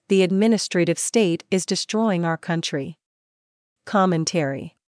The administrative state is destroying our country.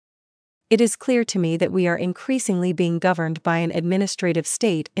 Commentary. It is clear to me that we are increasingly being governed by an administrative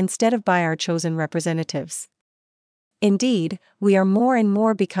state instead of by our chosen representatives. Indeed, we are more and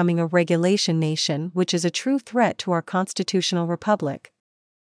more becoming a regulation nation, which is a true threat to our constitutional republic.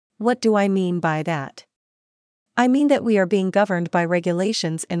 What do I mean by that? I mean that we are being governed by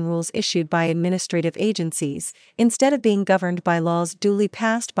regulations and rules issued by administrative agencies, instead of being governed by laws duly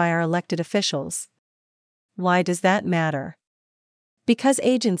passed by our elected officials. Why does that matter? Because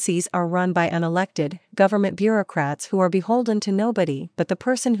agencies are run by unelected, government bureaucrats who are beholden to nobody but the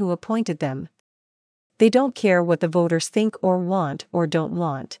person who appointed them. They don't care what the voters think or want or don't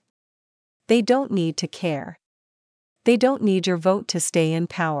want. They don't need to care. They don't need your vote to stay in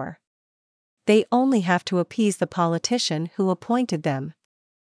power. They only have to appease the politician who appointed them.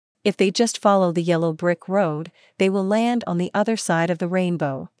 If they just follow the yellow brick road, they will land on the other side of the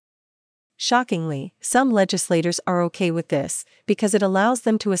rainbow. Shockingly, some legislators are okay with this, because it allows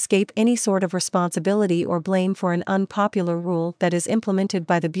them to escape any sort of responsibility or blame for an unpopular rule that is implemented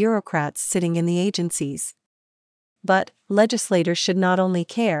by the bureaucrats sitting in the agencies. But, legislators should not only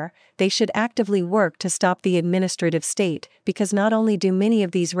care, they should actively work to stop the administrative state, because not only do many of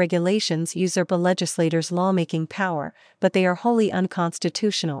these regulations usurp a legislator's lawmaking power, but they are wholly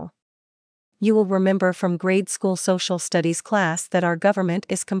unconstitutional. You will remember from grade school social studies class that our government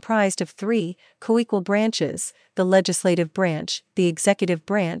is comprised of three co-equal branches: the legislative branch, the executive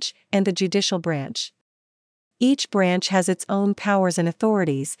branch, and the judicial branch. Each branch has its own powers and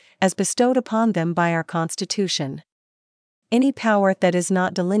authorities, as bestowed upon them by our Constitution. Any power that is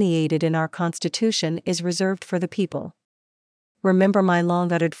not delineated in our Constitution is reserved for the people. Remember my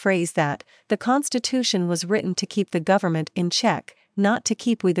long-uttered phrase that the Constitution was written to keep the government in check, not to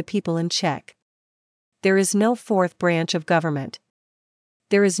keep we the people in check. There is no fourth branch of government.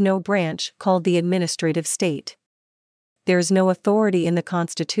 There is no branch called the administrative state. There is no authority in the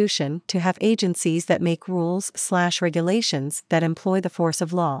Constitution to have agencies that make rules/regulations that employ the force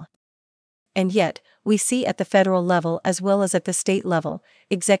of law. And yet, we see at the federal level as well as at the state level,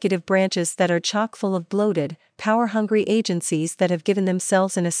 executive branches that are chock full of bloated, power-hungry agencies that have given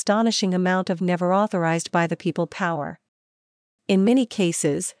themselves an astonishing amount of never authorized by the people power. In many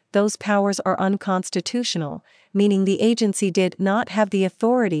cases, those powers are unconstitutional, meaning the agency did not have the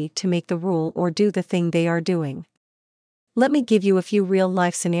authority to make the rule or do the thing they are doing. Let me give you a few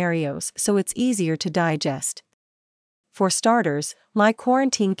real-life scenarios so it's easier to digest. For starters, my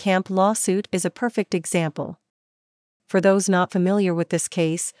quarantine camp lawsuit is a perfect example. For those not familiar with this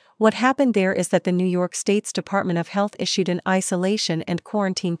case, what happened there is that the New York State's Department of Health issued an isolation and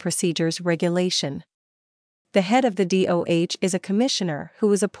quarantine procedures regulation. The head of the DOH is a commissioner who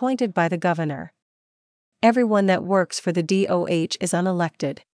is appointed by the governor. Everyone that works for the DOH is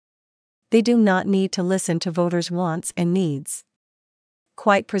unelected. They do not need to listen to voters' wants and needs.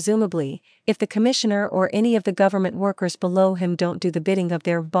 Quite presumably, if the commissioner or any of the government workers below him don't do the bidding of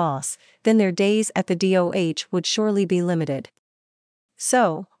their boss, then their days at the DOH would surely be limited.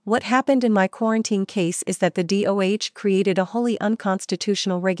 So, what happened in my quarantine case is that the DOH created a wholly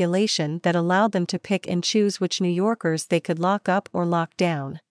unconstitutional regulation that allowed them to pick and choose which New Yorkers they could lock up or lock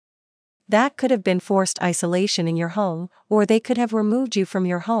down. That could have been forced isolation in your home, or they could have removed you from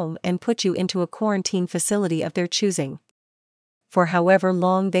your home and put you into a quarantine facility of their choosing. For however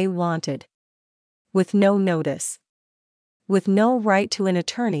long they wanted. With no notice. With no right to an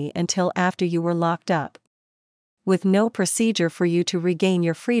attorney until after you were locked up. With no procedure for you to regain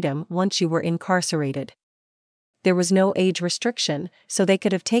your freedom once you were incarcerated. There was no age restriction, so they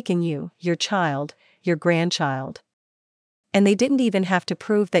could have taken you, your child, your grandchild. And they didn't even have to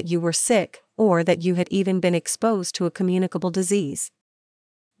prove that you were sick, or that you had even been exposed to a communicable disease.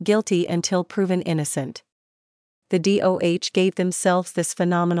 Guilty until proven innocent. The DOH gave themselves this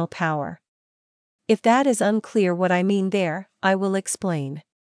phenomenal power. If that is unclear what I mean there, I will explain.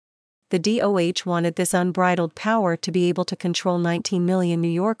 The DOH wanted this unbridled power to be able to control 19 million New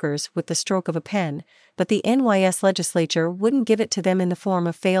Yorkers with the stroke of a pen, but the NYS legislature wouldn't give it to them in the form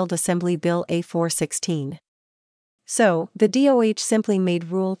of failed Assembly Bill A416. So, the DOH simply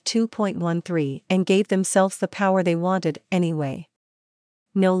made Rule 2.13 and gave themselves the power they wanted anyway.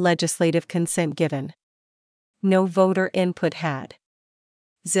 No legislative consent given. No voter input had.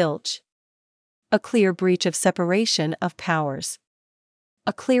 Zilch. A clear breach of separation of powers.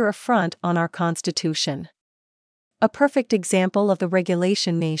 A clear affront on our Constitution. A perfect example of the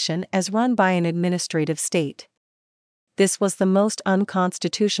regulation nation as run by an administrative state. This was the most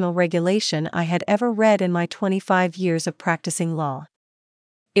unconstitutional regulation I had ever read in my 25 years of practicing law.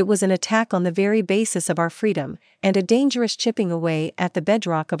 It was an attack on the very basis of our freedom, and a dangerous chipping away at the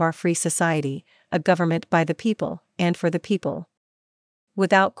bedrock of our free society, a government by the people, and for the people.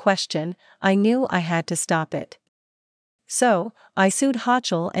 Without question, I knew I had to stop it. So, I sued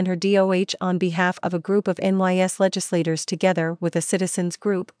Hochul and her DOH on behalf of a group of NYS legislators together with a citizens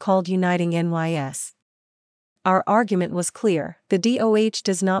group called Uniting NYS. Our argument was clear: the DOH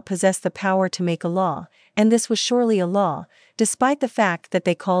does not possess the power to make a law, and this was surely a law, despite the fact that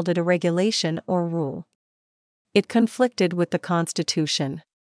they called it a regulation or rule. It conflicted with the Constitution.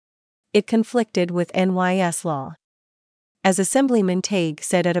 It conflicted with NYS law. As Assemblyman Tague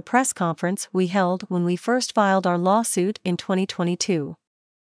said at a press conference we held when we first filed our lawsuit in 2022.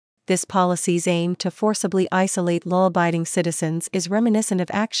 This policy's aim to forcibly isolate law-abiding citizens is reminiscent of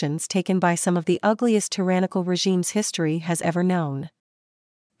actions taken by some of the ugliest tyrannical regimes history has ever known.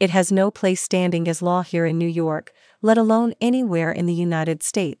 It has no place standing as law here in New York, let alone anywhere in the United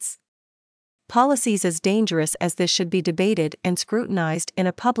States. Policies as dangerous as this should be debated and scrutinized in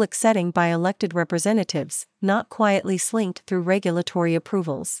a public setting by elected representatives, not quietly slinked through regulatory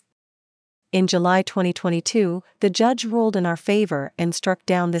approvals. In July 2022, the judge ruled in our favor and struck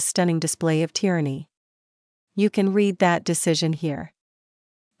down this stunning display of tyranny. You can read that decision here.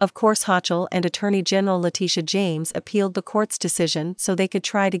 Of course, Hochul and Attorney General Letitia James appealed the court's decision so they could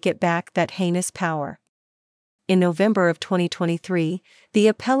try to get back that heinous power. In November of 2023, the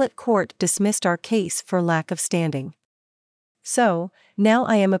appellate court dismissed our case for lack of standing. So, now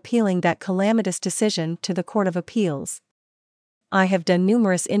I am appealing that calamitous decision to the Court of Appeals. I have done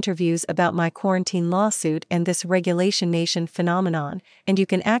numerous interviews about my quarantine lawsuit and this Regulation Nation phenomenon, and you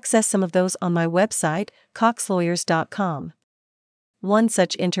can access some of those on my website, coxlawyers.com. One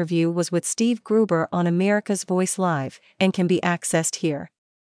such interview was with Steve Gruber on America's Voice Live, and can be accessed here.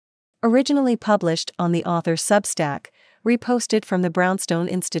 Originally published on the author's Substack, reposted from the Brownstone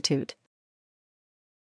Institute.